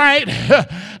all right.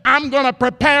 I'm going to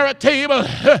prepare a table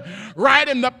right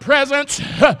in the presence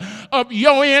of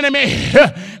your enemy.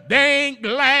 They ain't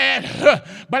glad,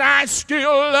 but I still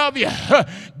love you.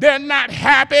 They're not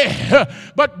happy,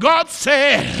 but God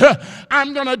said,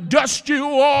 I'm going to dust you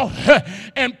off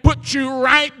and put you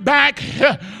right back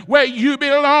where you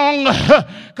belong.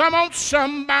 Come on,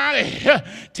 somebody.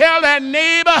 Tell that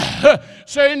neighbor,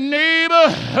 say,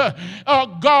 neighbor,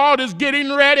 God is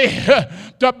getting ready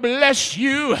to bless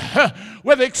you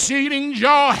with exceeding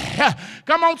joy.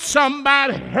 Come on,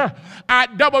 somebody. I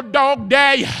double dog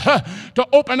dare you to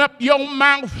open up your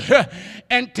mouth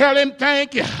and tell him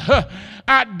thank you.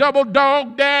 I double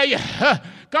dog dare you.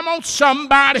 Come on,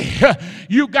 somebody.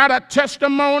 You got a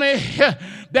testimony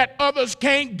that others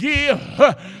can't give.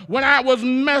 When I was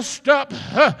messed up,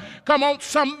 come on,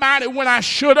 somebody, when I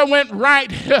should have went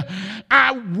right,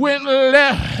 I went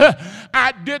left.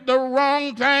 I did the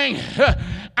wrong thing.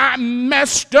 I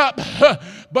messed up.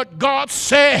 But God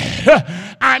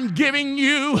said, I'm giving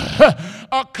you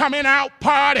a coming out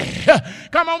party.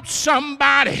 Come on,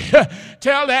 somebody.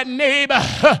 Tell that neighbor,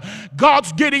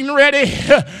 God's getting ready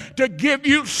to give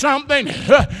you something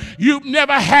you've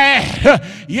never had.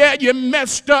 Yeah, you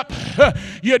messed up.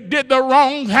 You did the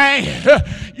wrong thing.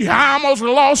 You almost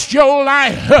lost your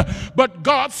life. But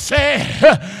God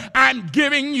said, I'm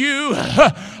giving you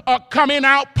a coming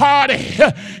out party.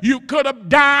 You could have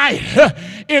died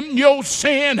in your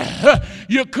sin.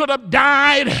 You could have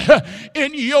died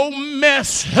in your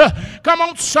mess. Come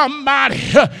on, somebody.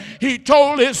 He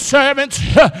told his servants,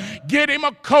 get him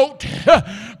a coat,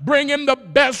 bring him the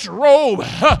best robe.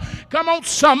 Come on,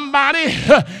 somebody.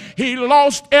 He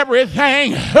lost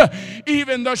everything,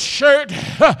 even the shirt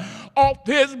off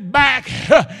his back.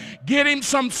 Get him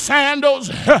some sandals.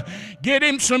 Get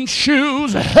him some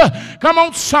shoes. Come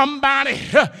on, somebody.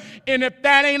 And if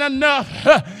that ain't enough,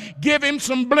 give him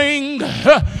some bling.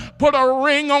 Put a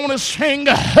ring on his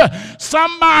finger.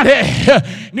 Somebody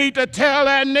need to tell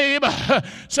that neighbor,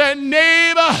 say,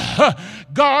 neighbor,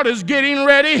 God is getting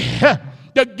ready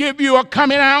to give you a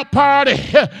coming out party.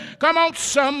 Come on,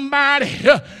 somebody.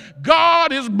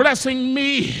 God is blessing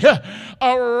me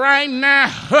right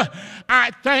now.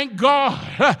 I thank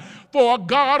God for a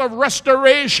God of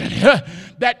restoration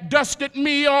that dusted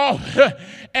me off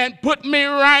and put me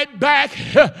right back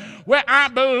where I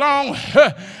belong.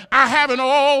 I haven't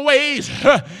always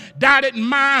dotted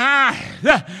my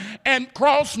I's and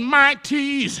crossed my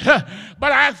T's,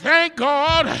 but I thank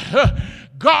God.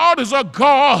 God is a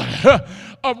God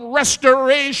of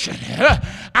restoration.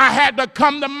 I had to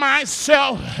come to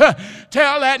myself.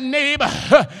 Tell that neighbor,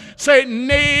 say,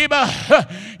 neighbor,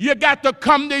 you got to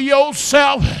come to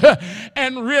yourself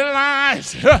and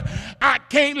realize I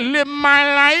can't live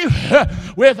my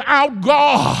life without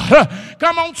God.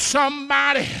 Come on,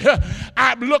 somebody.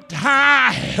 I've looked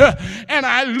high and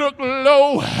I looked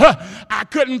low. I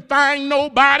couldn't find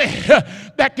nobody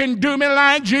that can do me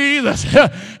like Jesus,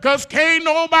 because can't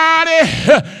nobody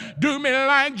do me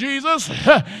like Jesus.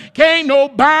 Can't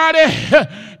nobody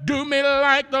do me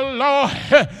like the Lord.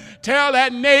 Tell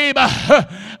that neighbor,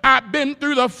 I've been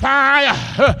through the fire.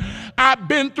 I've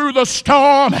been through the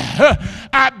storm.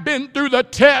 I've been through the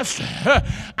test.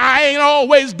 I ain't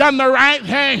always done the right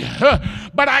thing,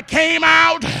 but I came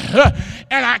out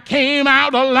and I came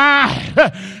out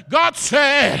alive. God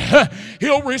said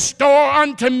he'll restore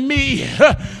unto me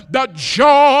the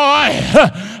joy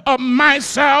of my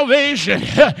salvation.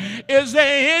 Is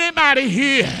there anybody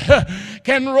here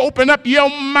can open up your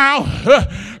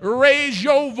mouth, raise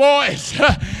your voice,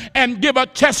 and give a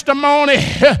testimony?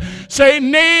 Say,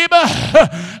 neighbor,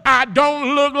 I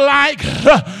don't look like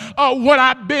what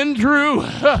I've been through.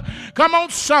 Come on,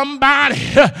 somebody.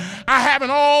 I haven't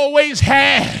always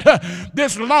had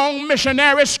this long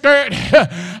missionary skirt.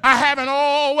 I haven't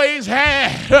always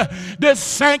had this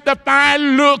sanctified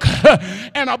look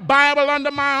and a Bible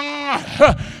under my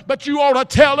arm. But you ought to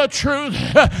tell the truth.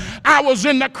 I was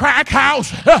in the crack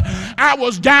house. I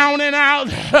was down and out.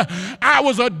 I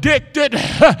was addicted.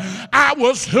 I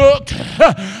was hooked.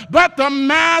 But the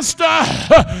master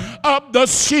of the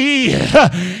sea,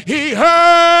 he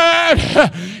heard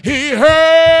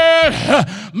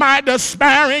my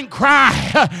despairing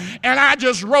cry, and I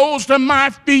just rose to my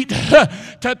feet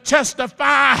to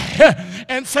testify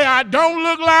and say, I don't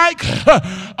look like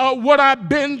what I've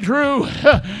been through.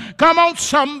 Come on,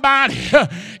 somebody.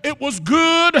 It was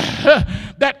good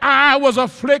that I was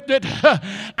afflicted.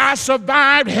 I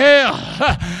survived hell.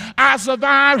 I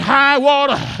survived high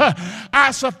water. I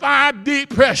survived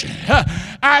depression.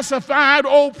 I survived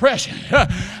oppression.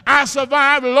 I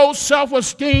survived low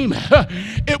self-esteem.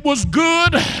 It was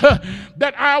good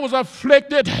that I was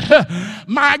afflicted,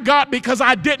 my God, because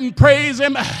I didn't praise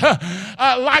him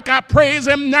like I praise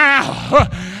him now.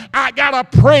 I got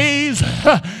to praise,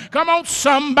 come on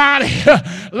somebody,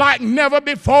 like never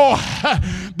before.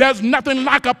 There's nothing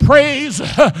like a praise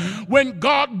when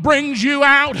God brings you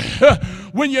out,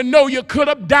 when you know you could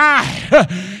have died,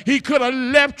 he could have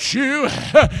left you.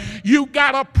 You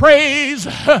got to praise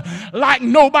like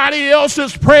nobody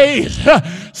else's praise.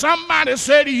 Somebody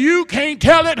said, you can't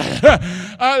tell it.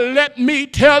 Let me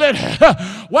tell it.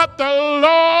 What the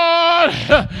Lord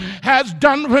has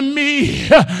done for me.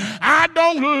 I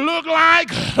don't look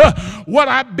like what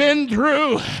I've been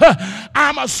through.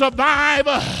 I'm a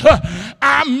survivor.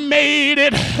 I made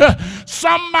it.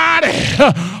 Somebody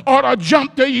ought to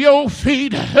jump to your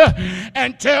feet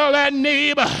and tell that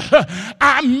neighbor,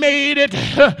 I made it.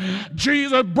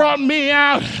 Jesus brought me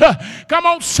out. Come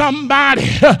on, somebody.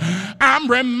 I'm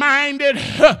reminded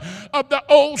of the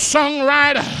old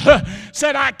songwriter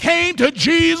said, I came to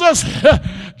Jesus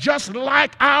just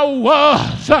like I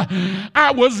was.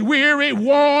 I was weary,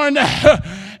 worn,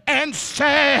 and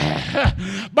sad,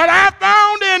 but I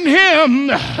found in him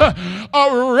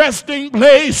a resting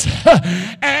place,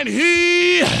 and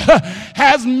he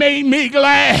has made me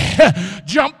glad.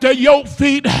 Jump to your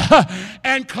feet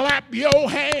and clap your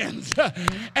hands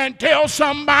and tell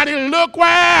somebody, look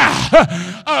where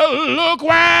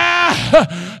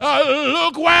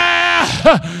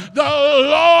the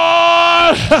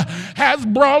Lord has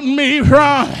brought me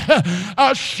from.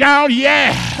 Shout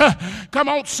yeah. Come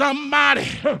on, somebody.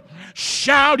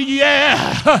 Shout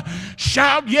yeah.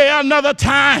 Shout yeah another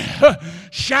time.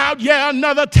 Shout yeah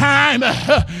another time.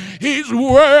 He's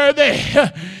worthy.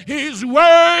 He's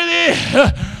worthy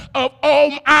of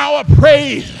all our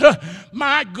praise.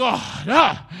 My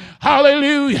God.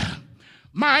 Hallelujah.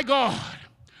 My God.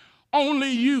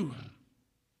 Only you.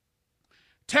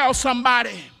 Tell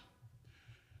somebody,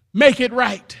 make it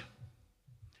right.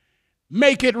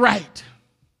 Make it right.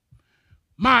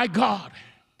 My God,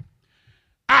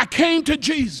 I came to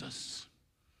Jesus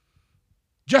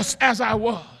just as I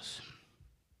was.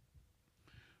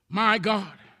 My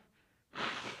God,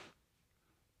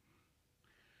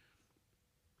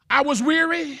 I was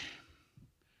weary.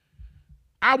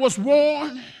 I was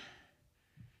worn.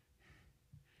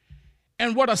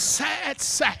 And what a sad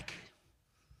sack.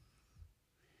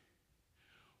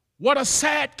 What a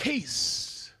sad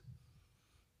case.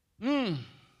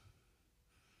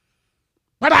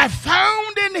 But I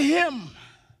found in him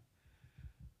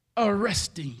a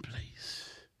resting place.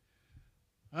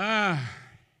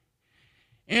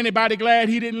 Anybody glad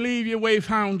he didn't leave you where he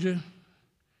found you?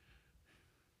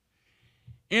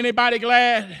 Anybody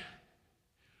glad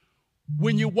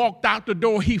when you walked out the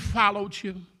door he followed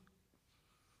you?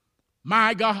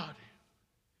 My God.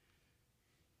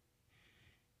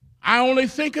 I only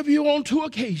think of you on 2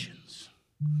 occasions.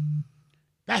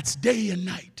 That's day and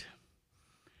night.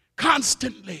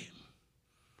 Constantly.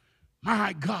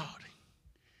 My God.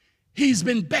 He's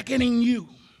been beckoning you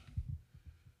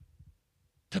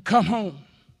to come home.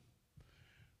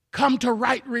 Come to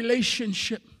right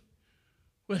relationship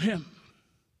with him.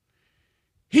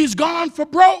 He's gone for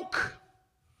broke.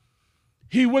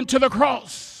 He went to the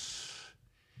cross.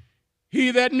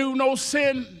 He that knew no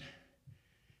sin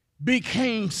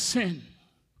became sin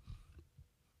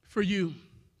for you.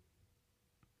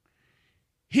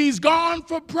 He's gone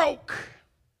for broke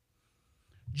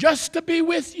just to be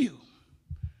with you.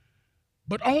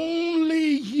 But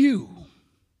only you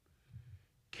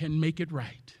can make it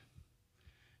right.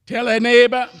 Tell a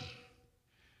neighbor,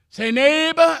 say,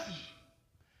 neighbor,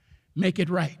 make it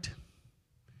right.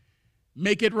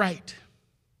 Make it right.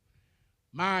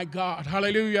 My God,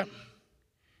 hallelujah.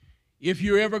 If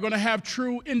you're ever going to have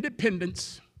true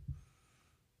independence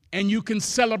and you can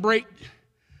celebrate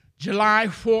July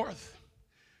 4th,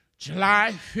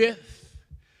 July 5th,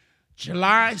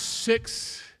 July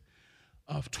 6th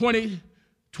of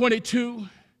 2022,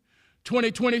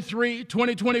 2023,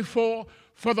 2024,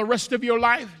 for the rest of your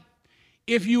life,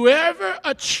 if you ever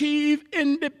achieve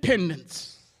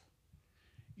independence,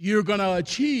 you're going to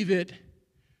achieve it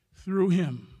through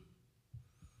him.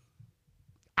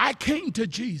 I came to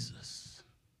Jesus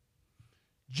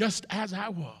just as I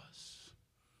was.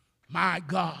 My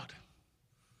God,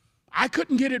 I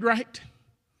couldn't get it right.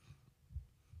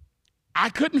 I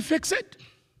couldn't fix it.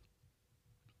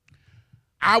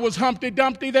 I was Humpty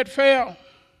Dumpty that fell.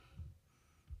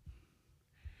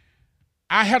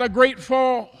 I had a great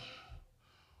fall.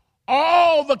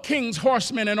 All the king's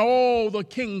horsemen and all the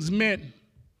king's men.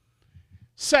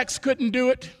 Sex couldn't do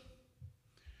it.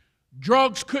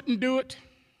 Drugs couldn't do it.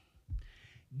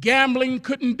 Gambling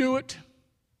couldn't do it.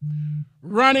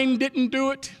 Running didn't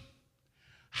do it.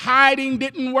 Hiding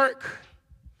didn't work.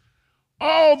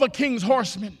 All the king's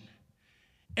horsemen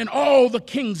and all the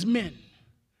king's men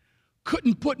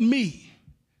couldn't put me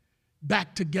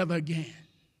back together again.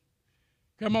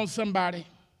 Come on, somebody.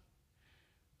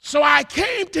 So I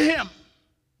came to him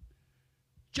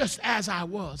just as I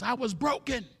was. I was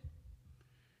broken.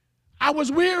 I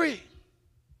was weary.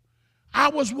 I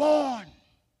was worn.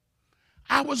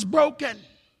 I was broken.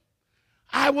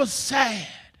 I was sad.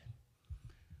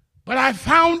 But I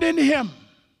found in him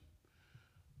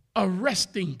a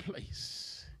resting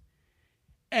place.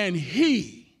 And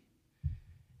he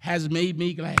has made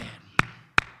me glad.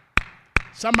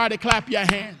 Somebody clap your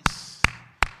hands.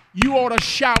 You ought to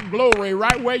shout glory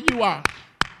right where you are.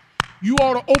 You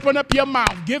ought to open up your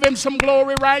mouth. Give him some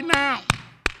glory right now.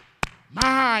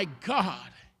 My God.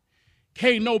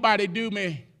 Can't nobody do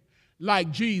me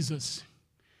like Jesus.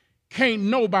 Can't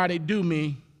nobody do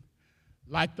me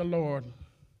like the Lord.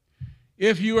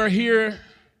 If you are here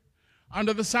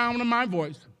under the sound of my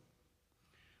voice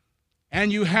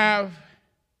and you have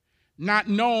not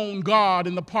known God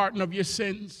in the pardon of your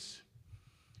sins,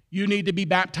 you need to be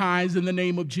baptized in the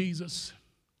name of Jesus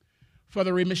for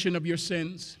the remission of your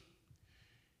sins.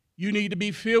 You need to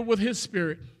be filled with his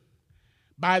Spirit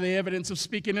by the evidence of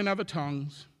speaking in other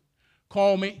tongues.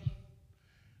 Call me.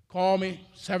 Call me,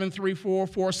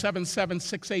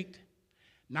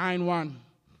 734-477-6891.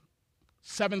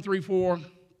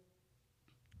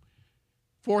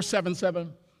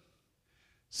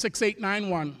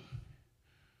 734-477-6891.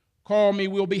 Call me.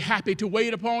 We'll be happy to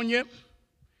wait upon you,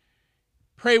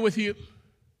 pray with you,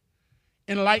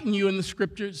 enlighten you in the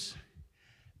scriptures,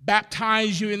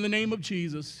 baptize you in the name of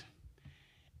Jesus,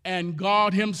 and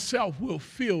God himself will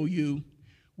fill you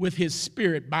with his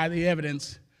Spirit by the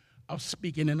evidence of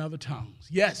speaking in other tongues.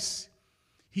 Yes,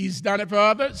 he's done it for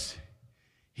others.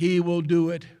 He will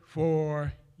do it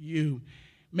for you.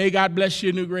 May God bless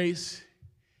you, New Grace.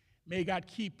 May God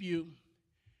keep you,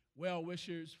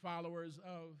 well-wishers, followers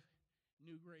of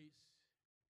New Grace.